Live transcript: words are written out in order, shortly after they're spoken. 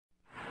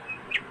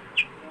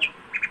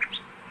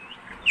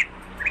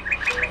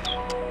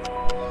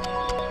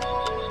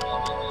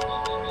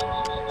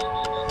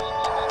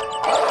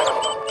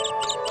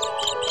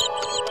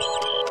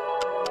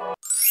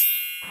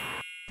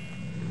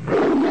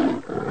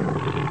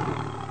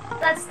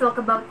let's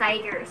talk about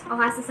tigers, or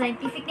has the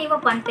scientific name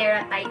of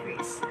Panthera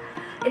tigris.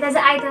 It has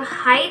a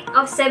height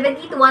of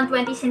 70 to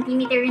 120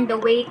 cm and the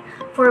weight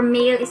for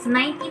male is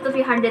 90 to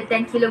 310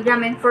 kg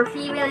and for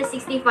female is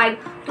 65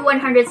 to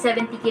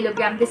 170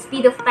 kg. The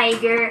speed of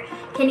tiger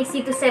can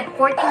exceed to 49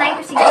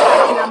 to 65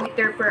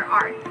 km per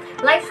hour.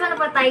 Lifespan of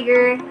a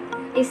tiger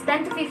is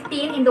 10 to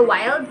 15 in the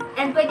wild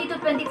and 20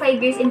 to 25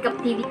 years in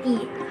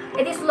captivity.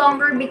 It is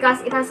longer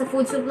because it has a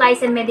food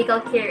supplies and medical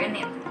care in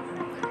it.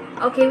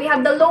 Okay, we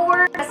have the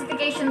lower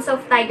classifications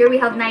of tiger. We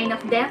have 9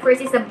 of them.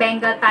 First is the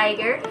Bengal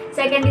tiger.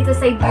 Second is the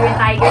Siberian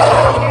tiger.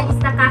 Third is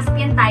the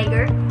Caspian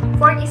tiger.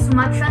 Fourth is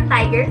Sumatran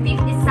tiger.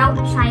 Fifth is South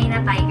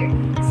China tiger.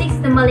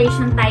 Sixth, the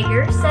Malaysian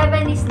tiger.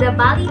 7 is the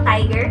Bali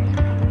tiger.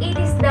 8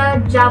 is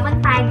the Javan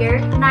tiger.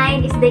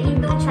 9 is the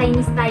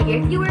Indo-Chinese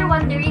tiger. If you were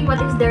wondering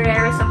what is the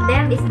rarest of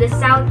them, is the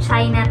South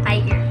China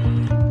tiger.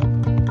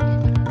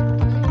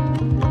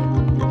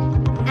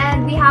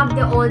 And we have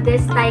the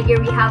oldest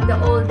tiger. We have the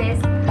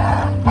oldest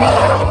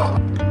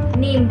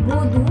named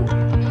Guddu,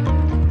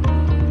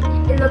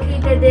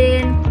 located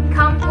in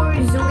Kanpur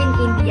Zoo in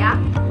India.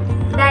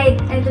 Died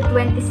at the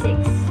 26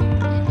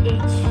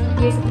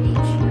 years of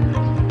age.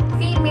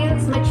 Female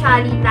is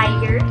Machali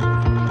tiger.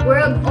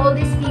 World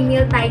oldest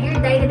female tiger,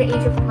 died at the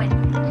age of 20.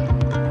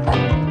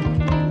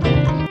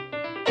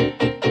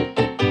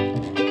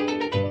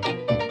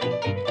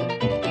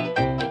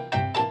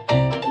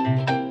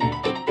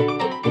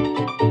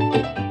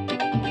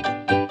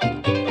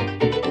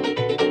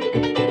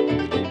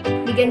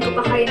 Bigyan ko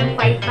pa kayo ng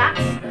 5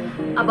 facts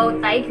about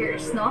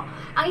tigers, no?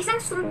 Ang isang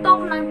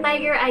suntok ng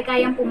tiger ay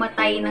kayang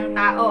pumatay ng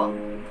tao.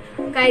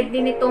 Kahit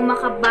din ito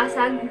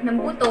makabasag ng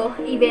buto,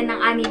 even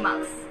ng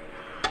animals.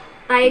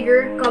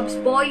 Tiger cubs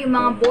po, yung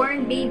mga born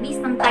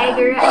babies ng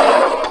tiger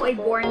ay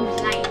born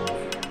blind.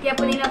 Kaya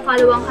po nila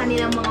follow ang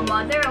kanilang mga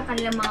mother o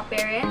kanilang mga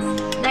parents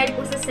dahil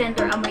po sa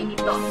center amoy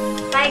nito.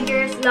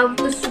 Tigers love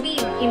to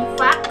swim. In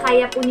fact,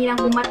 kaya po nilang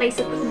pumatay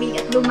sa tubig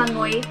at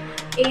lumangoy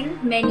in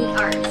many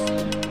hours.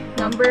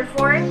 Number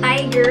 4,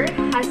 tiger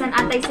has an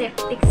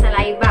antiseptic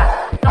saliva.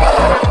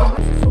 Kapag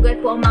susugat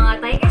po ang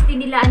mga tigers,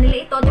 dinilaan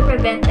nila ito to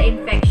prevent the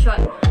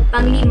infection.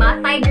 Pang-5,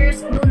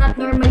 tigers do not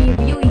normally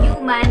view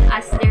human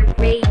as their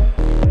prey.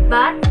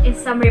 But, in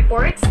some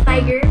reports,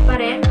 tiger pa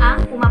rin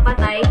ang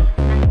pumapatay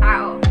ng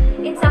tao.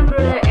 In some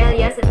rural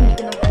areas at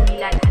hindi ko